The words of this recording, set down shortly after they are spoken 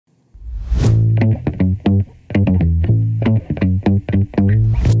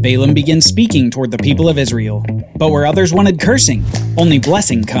Balaam begins speaking toward the people of Israel, but where others wanted cursing, only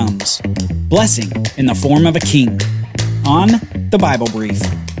blessing comes. Blessing in the form of a king. On the Bible Brief.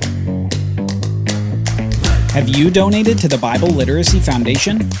 Have you donated to the Bible Literacy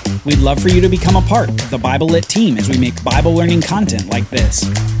Foundation? We'd love for you to become a part of the Bible Lit team as we make Bible learning content like this.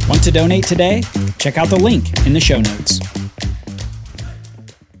 Want to donate today? Check out the link in the show notes.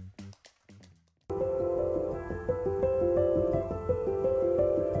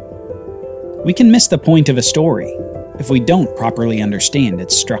 We can miss the point of a story if we don't properly understand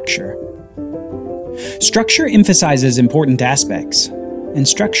its structure. Structure emphasizes important aspects, and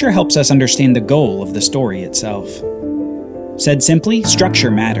structure helps us understand the goal of the story itself. Said simply, structure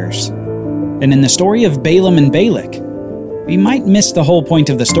matters. And in the story of Balaam and Balak, we might miss the whole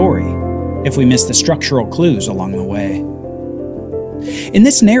point of the story if we miss the structural clues along the way. In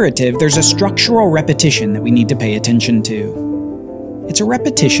this narrative, there's a structural repetition that we need to pay attention to. It's a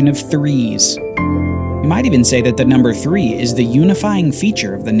repetition of threes. You might even say that the number 3 is the unifying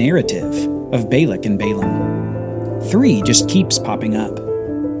feature of the narrative of Balak and Balaam. 3 just keeps popping up.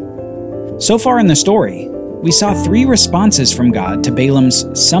 So far in the story, we saw 3 responses from God to Balaam's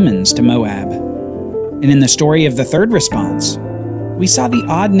summons to Moab. And in the story of the third response, we saw the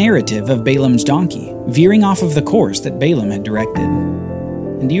odd narrative of Balaam's donkey veering off of the course that Balaam had directed.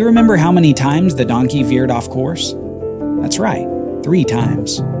 And do you remember how many times the donkey veered off course? That's right, 3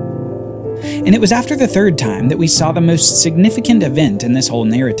 times. And it was after the third time that we saw the most significant event in this whole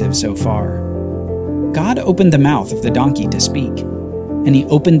narrative so far. God opened the mouth of the donkey to speak, and he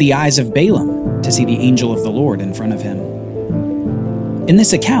opened the eyes of Balaam to see the angel of the Lord in front of him. In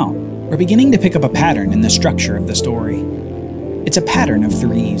this account, we're beginning to pick up a pattern in the structure of the story. It's a pattern of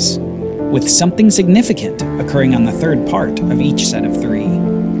 3s, with something significant occurring on the third part of each set of 3.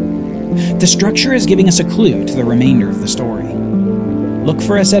 The structure is giving us a clue to the remainder of the story. Look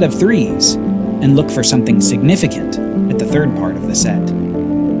for a set of 3s, and look for something significant at the third part of the set.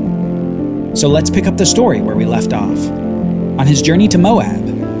 So let's pick up the story where we left off. On his journey to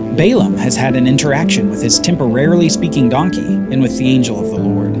Moab, Balaam has had an interaction with his temporarily speaking donkey and with the angel of the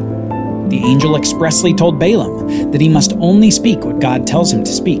Lord. The angel expressly told Balaam that he must only speak what God tells him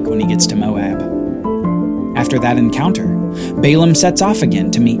to speak when he gets to Moab. After that encounter, Balaam sets off again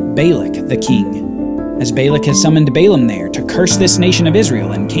to meet Balak the king, as Balak has summoned Balaam there to curse this nation of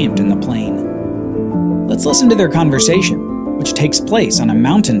Israel encamped in the plain. Let's listen to their conversation, which takes place on a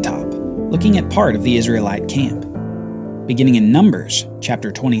mountaintop, looking at part of the Israelite camp, beginning in Numbers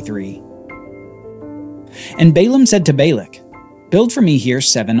chapter 23. And Balaam said to Balak, "Build for me here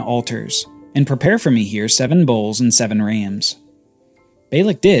 7 altars, and prepare for me here 7 bulls and 7 rams."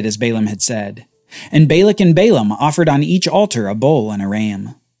 Balak did as Balaam had said, and Balak and Balaam offered on each altar a bull and a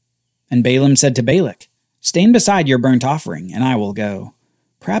ram. And Balaam said to Balak, "Stand beside your burnt offering, and I will go.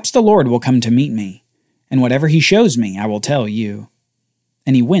 Perhaps the Lord will come to meet me, and whatever he shows me I will tell you."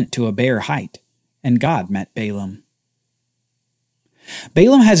 And he went to a bare height, and God met Balaam.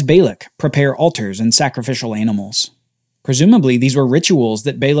 Balaam has Balak prepare altars and sacrificial animals. Presumably these were rituals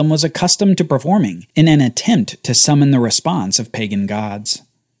that Balaam was accustomed to performing in an attempt to summon the response of pagan gods.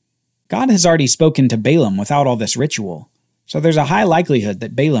 God has already spoken to Balaam without all this ritual, so there's a high likelihood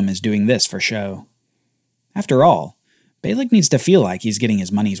that Balaam is doing this for show. After all, Balak needs to feel like he's getting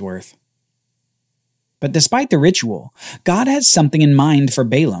his money's worth. But despite the ritual, God has something in mind for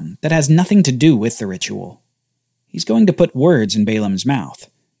Balaam that has nothing to do with the ritual. He's going to put words in Balaam's mouth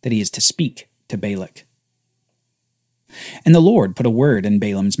that he is to speak to Balak. And the Lord put a word in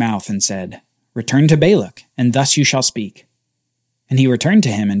Balaam's mouth and said, "Return to Balak, and thus you shall speak." And he returned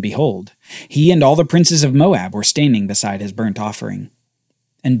to him, and behold, he and all the princes of Moab were standing beside his burnt offering.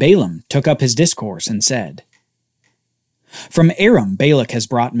 And Balaam took up his discourse and said, "From Aram Balak has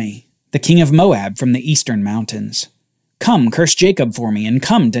brought me, the king of Moab from the eastern mountains. Come, curse Jacob for me, and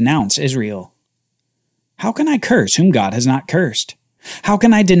come, denounce Israel. How can I curse whom God has not cursed? How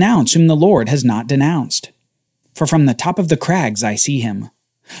can I denounce whom the Lord has not denounced? For from the top of the crags I see him.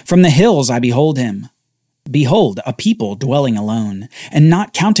 From the hills I behold him. Behold, a people dwelling alone, and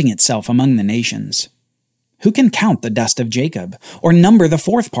not counting itself among the nations. Who can count the dust of Jacob, or number the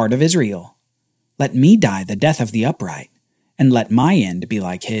 4th part of Israel? Let me die the death of the upright, and let my end be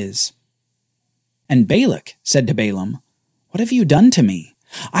like his." And Balak said to Balaam, "What have you done to me?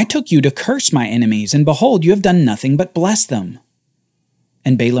 I took you to curse my enemies, and behold, you have done nothing but bless them."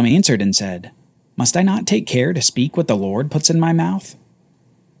 And Balaam answered and said, "Must I not take care to speak what the Lord puts in my mouth?"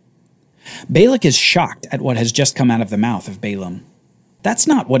 Balak is shocked at what has just come out of the mouth of Balaam. That's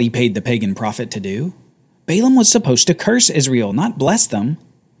not what he paid the pagan prophet to do. Balaam was supposed to curse Israel, not bless them.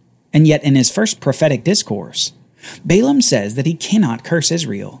 And yet in his first prophetic discourse, Balaam says that he cannot curse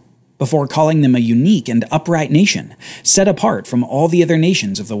Israel, before calling them a unique and upright nation, set apart from all the other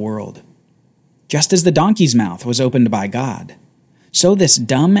nations of the world. Just as the donkey's mouth was opened by God, so this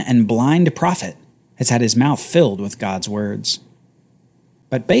dumb and blind prophet has had his mouth filled with God's words.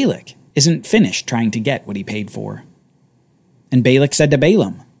 But Balak isn't finished trying to get what he paid for. And Balak said to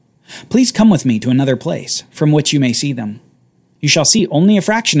Balaam, "Please come with me to another place, from which you may see them. You shall see only a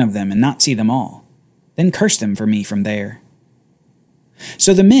fraction of them and not see them all. Then curse them for me from there."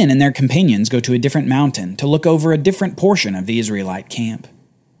 So the men and their companions go to a different mountain to look over a different portion of the Israelite camp.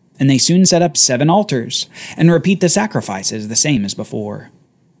 And they soon set up 7 altars and repeat the sacrifices the same as before.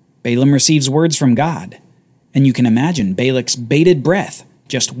 Balaam receives words from God, and you can imagine Balak's bated breath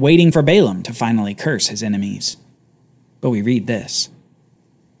just waiting for Balaam to finally curse his enemies. But we read this.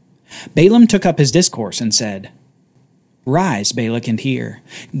 Balaam took up his discourse and said, "Rise, Balak, and hear.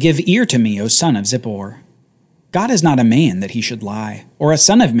 Give ear to me, O son of Zippor. God is not a man that he should lie, or a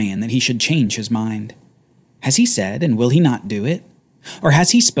son of man that he should change his mind. Has he said, and will he not do it? Or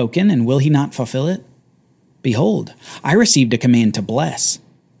has he spoken, and will he not fulfill it? Behold, I received a command to bless.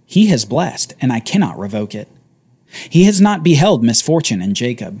 He has blessed, and I cannot revoke it. He has not beheld misfortune in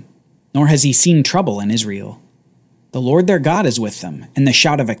Jacob, nor has he seen trouble in Israel. The Lord their God is with them, and the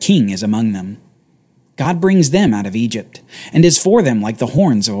shout of a king is among them. God brings them out of Egypt, and is for them like the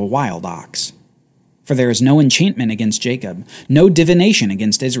horns of a wild ox. For there is no enchantment against Jacob, no divination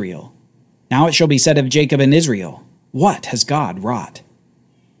against Israel. Now it shall be said of Jacob and Israel, what has God wrought?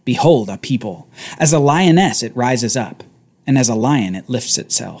 Behold, a people, as a lioness it rises up, and as a lion it lifts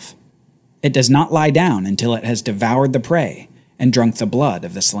itself. It does not lie down until it has devoured the prey and drunk the blood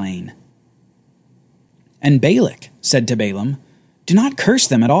of the slain." And Balak said to Balaam, "Do not curse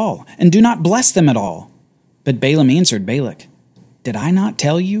them at all, and do not bless them at all." But Balaam answered Balak, "Did I not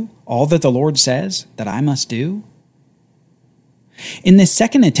tell you all that the Lord says that I must do?" In this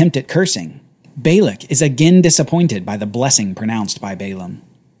second attempt at cursing, Balak is again disappointed by the blessing pronounced by Balaam.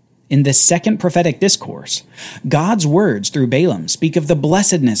 In this second prophetic discourse, God's words through Balaam speak of the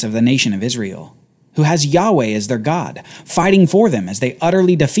blessedness of the nation of Israel, who has Yahweh as their God, fighting for them as they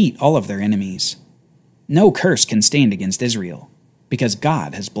utterly defeat all of their enemies. No curse can stand against Israel, because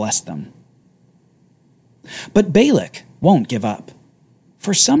God has blessed them. But Balak won't give up.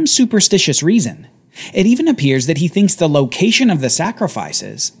 For some superstitious reason, it even appears that he thinks the location of the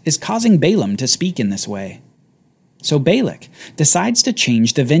sacrifices is causing Balaam to speak in this way. So Balak decides to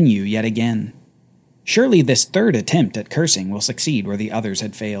change the venue yet again. Surely this third attempt at cursing will succeed where the others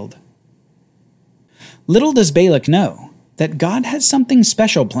had failed. Little does Balak know that God has something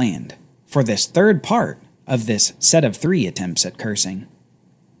special planned for this third part of this set of 3 attempts at cursing.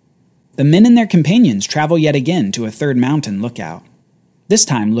 The men and their companions travel yet again to a third mountain lookout, this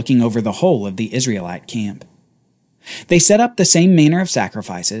time looking over the whole of the Israelite camp. They set up the same manner of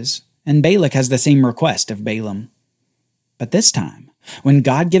sacrifices, and Balak has the same request of Balaam. But this time, when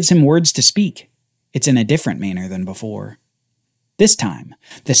God gives him words to speak, it's in a different manner than before. This time,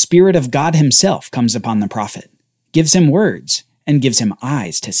 the Spirit of God himself comes upon the prophet, gives him words, and gives him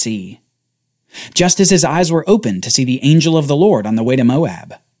eyes to see. Just as his eyes were opened to see the angel of the Lord on the way to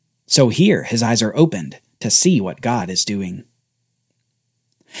Moab, so here his eyes are opened to see what God is doing.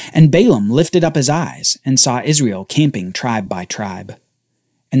 And Balaam lifted up his eyes and saw Israel camping tribe by tribe.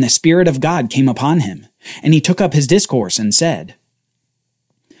 And the Spirit of God came upon him, and he took up his discourse and said,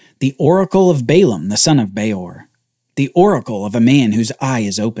 "The oracle of Balaam the son of Beor, the oracle of a man whose eye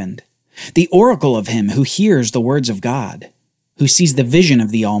is opened, the oracle of him who hears the words of God, who sees the vision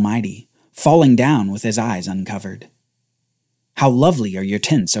of the Almighty, falling down with his eyes uncovered. How lovely are your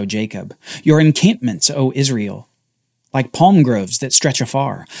tents, O Jacob, your encampments, O Israel, like palm groves that stretch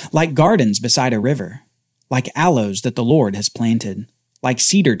afar, like gardens beside a river, like aloes that the Lord has planted, like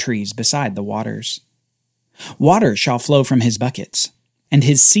cedar trees beside the waters. Water shall flow from his buckets, and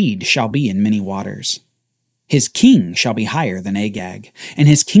his seed shall be in many waters. His king shall be higher than Agag, and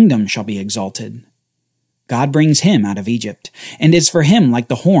his kingdom shall be exalted. God brings him out of Egypt, and is for him like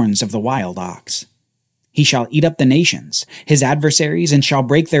the horns of the wild ox. He shall eat up the nations, his adversaries, and shall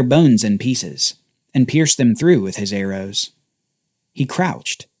break their bones in pieces, and pierce them through with his arrows. He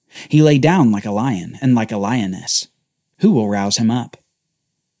crouched, he lay down like a lion, and like a lioness. Who will rouse him up?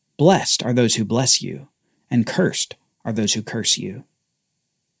 Blessed are those who bless you, and cursed are those who curse you."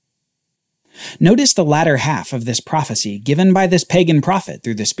 Notice the latter half of this prophecy given by this pagan prophet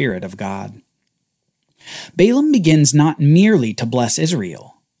through the Spirit of God. Balaam begins not merely to bless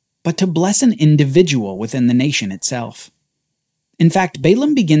Israel, but to bless an individual within the nation itself. In fact,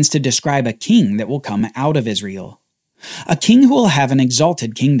 Balaam begins to describe a king that will come out of Israel, a king who will have an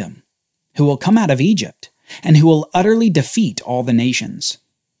exalted kingdom, who will come out of Egypt and who will utterly defeat all the nations.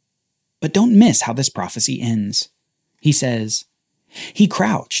 But don't miss how this prophecy ends. He says, "He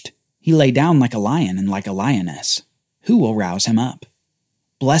crouched, he lay down like a lion and like a lioness. Who will rouse him up?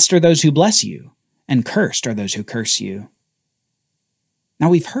 Blessed are those who bless you, and cursed are those who curse you." Now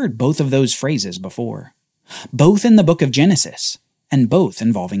we've heard both of those phrases before, both in the book of Genesis, and both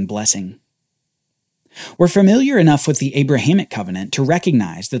involving blessing. We're familiar enough with the Abrahamic covenant to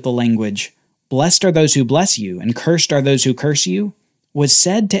recognize that the language, "Blessed are those who bless you, and cursed are those who curse you," was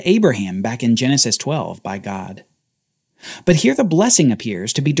said to Abraham back in Genesis 12 by God. But here the blessing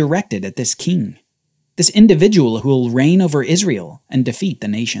appears to be directed at this king, this individual who will reign over Israel and defeat the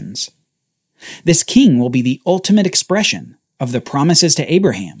nations. This king will be the ultimate expression of the promises to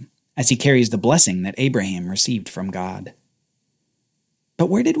Abraham as he carries the blessing that Abraham received from God. But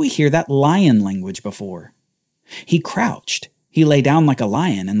where did we hear that lion language before? He crouched, he lay down like a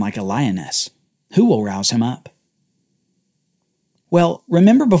lion and like a lioness. Who will rouse him up? Well,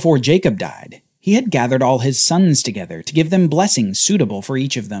 remember before Jacob died, he had gathered all his sons together to give them blessings suitable for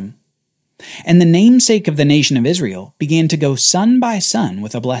each of them. And the namesake of the nation of Israel began to go son by son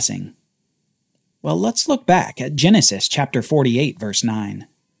with a blessing. Well, let's look back at Genesis chapter 48, verse 9.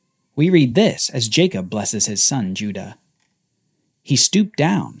 We read this as Jacob blesses his son Judah. "He stooped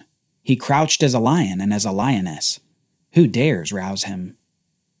down. He crouched as a lion and as a lioness. Who dares rouse him?"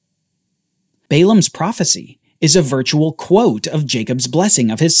 Balaam's prophecy is a virtual quote of Jacob's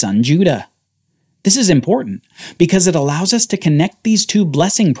blessing of his son Judah. This is important because it allows us to connect these two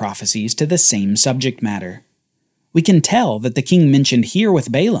blessing prophecies to the same subject matter. We can tell that the king mentioned here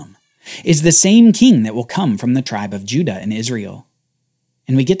with Balaam is the same king that will come from the tribe of Judah in Israel.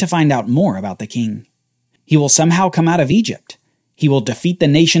 And we get to find out more about the king. He will somehow come out of Egypt. He will defeat the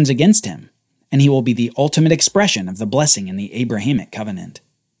nations against him, and he will be the ultimate expression of the blessing in the Abrahamic covenant.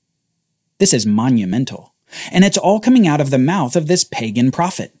 This is monumental, and it's all coming out of the mouth of this pagan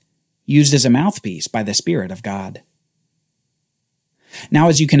prophet, used as a mouthpiece by the Spirit of God. Now,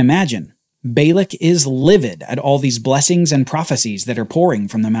 as you can imagine, Balak is livid at all these blessings and prophecies that are pouring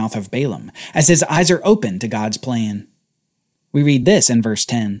from the mouth of Balaam, as his eyes are open to God's plan. We read this in verse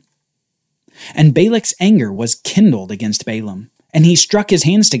 10. "And Balak's anger was kindled against Balaam, and he struck his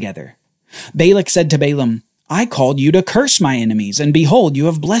hands together. Balak said to Balaam, 'I called you to curse my enemies, and behold, you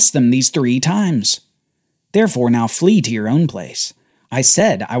have blessed them these 3 times. Therefore now flee to your own place. I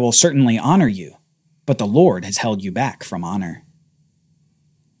said, I will certainly honor you, but the Lord has held you back from honor.'"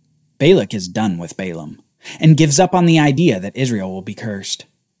 Balak is done with Balaam, and gives up on the idea that Israel will be cursed.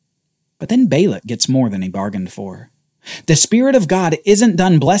 But then Balak gets more than he bargained for. The Spirit of God isn't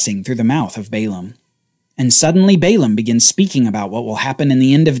done blessing through the mouth of Balaam. And suddenly Balaam begins speaking about what will happen in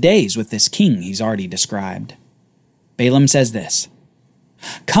the end of days with this king he's already described. Balaam says this,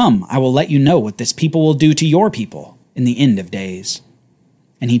 "Come, I will let you know what this people will do to your people in the end of days."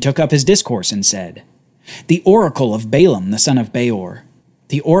 And he took up his discourse and said, "The oracle of Balaam the son of Beor,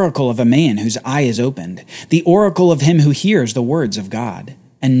 the oracle of a man whose eye is opened, the oracle of him who hears the words of God,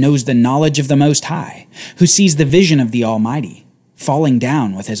 and knows the knowledge of the Most High, who sees the vision of the Almighty, falling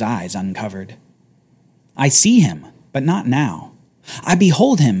down with his eyes uncovered. I see him, but not now. I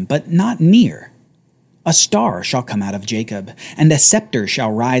behold him, but not near. A star shall come out of Jacob, and a scepter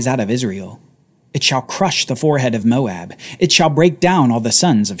shall rise out of Israel. It shall crush the forehead of Moab. It shall break down all the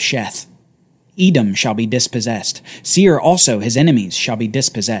sons of Sheth. Edom shall be dispossessed. Seir also his enemies shall be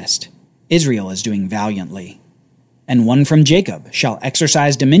dispossessed. Israel is doing valiantly. And one from Jacob shall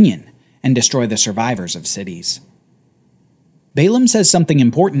exercise dominion and destroy the survivors of cities." Balaam says something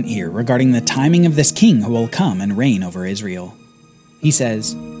important here regarding the timing of this king who will come and reign over Israel. He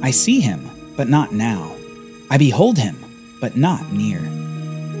says, "I see him, but not now. I behold him, but not near."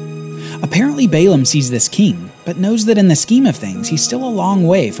 Apparently Balaam sees this king, but knows that in the scheme of things he's still a long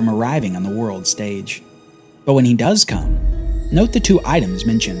way from arriving on the world stage. But when he does come, note the 2 items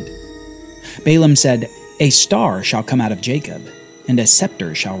mentioned. Balaam said, "A star shall come out of Jacob, and a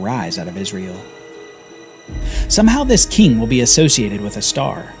scepter shall rise out of Israel." Somehow this king will be associated with a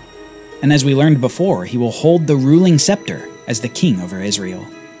star, and as we learned before, he will hold the ruling scepter as the king over Israel.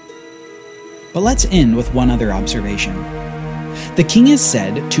 But let's end with one other observation. The king is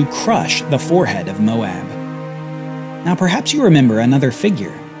said to crush the forehead of Moab. Now perhaps you remember another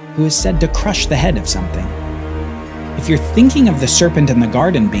figure who is said to crush the head of something. If you're thinking of the serpent in the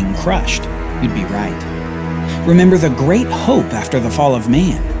garden being crushed, you'd be right. Remember, the great hope after the fall of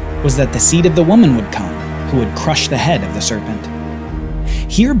man was that the seed of the woman would come, who would crush the head of the serpent.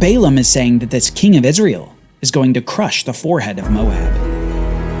 Here Balaam is saying that this king of Israel is going to crush the forehead of Moab.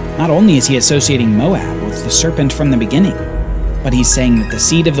 Not only is he associating Moab with the serpent from the beginning, but he's saying that the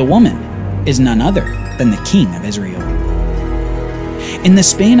seed of the woman is none other than the King of Israel. In the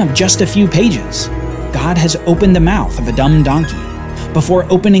span of just a few pages, God has opened the mouth of a dumb donkey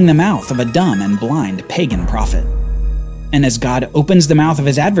before opening the mouth of a dumb and blind pagan prophet. And as God opens the mouth of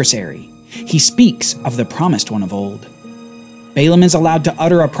his adversary, he speaks of the promised one of old. Balaam is allowed to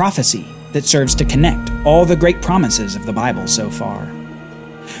utter a prophecy that serves to connect all the great promises of the Bible so far.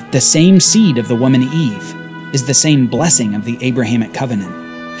 The same seed of the woman Eve is the same blessing of the Abrahamic covenant,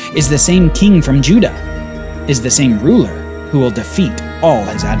 is the same king from Judah, is the same ruler who will defeat all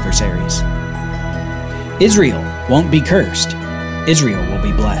his adversaries. Israel won't be cursed, Israel will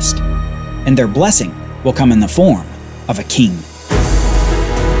be blessed, and their blessing will come in the form of a king.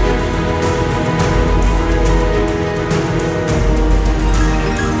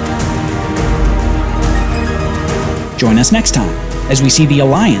 Join us next time as we see the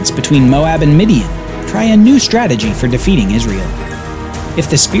alliance between Moab and Midian try a new strategy for defeating Israel. If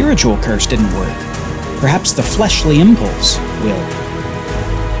the spiritual curse didn't work, perhaps the fleshly impulse will.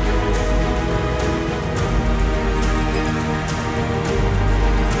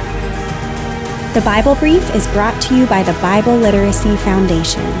 The Bible Brief is brought to you by the Bible Literacy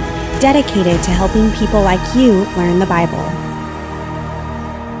Foundation, dedicated to helping people like you learn the Bible.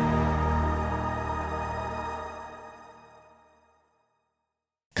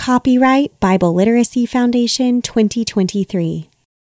 Copyright Bible Literacy Foundation 2023.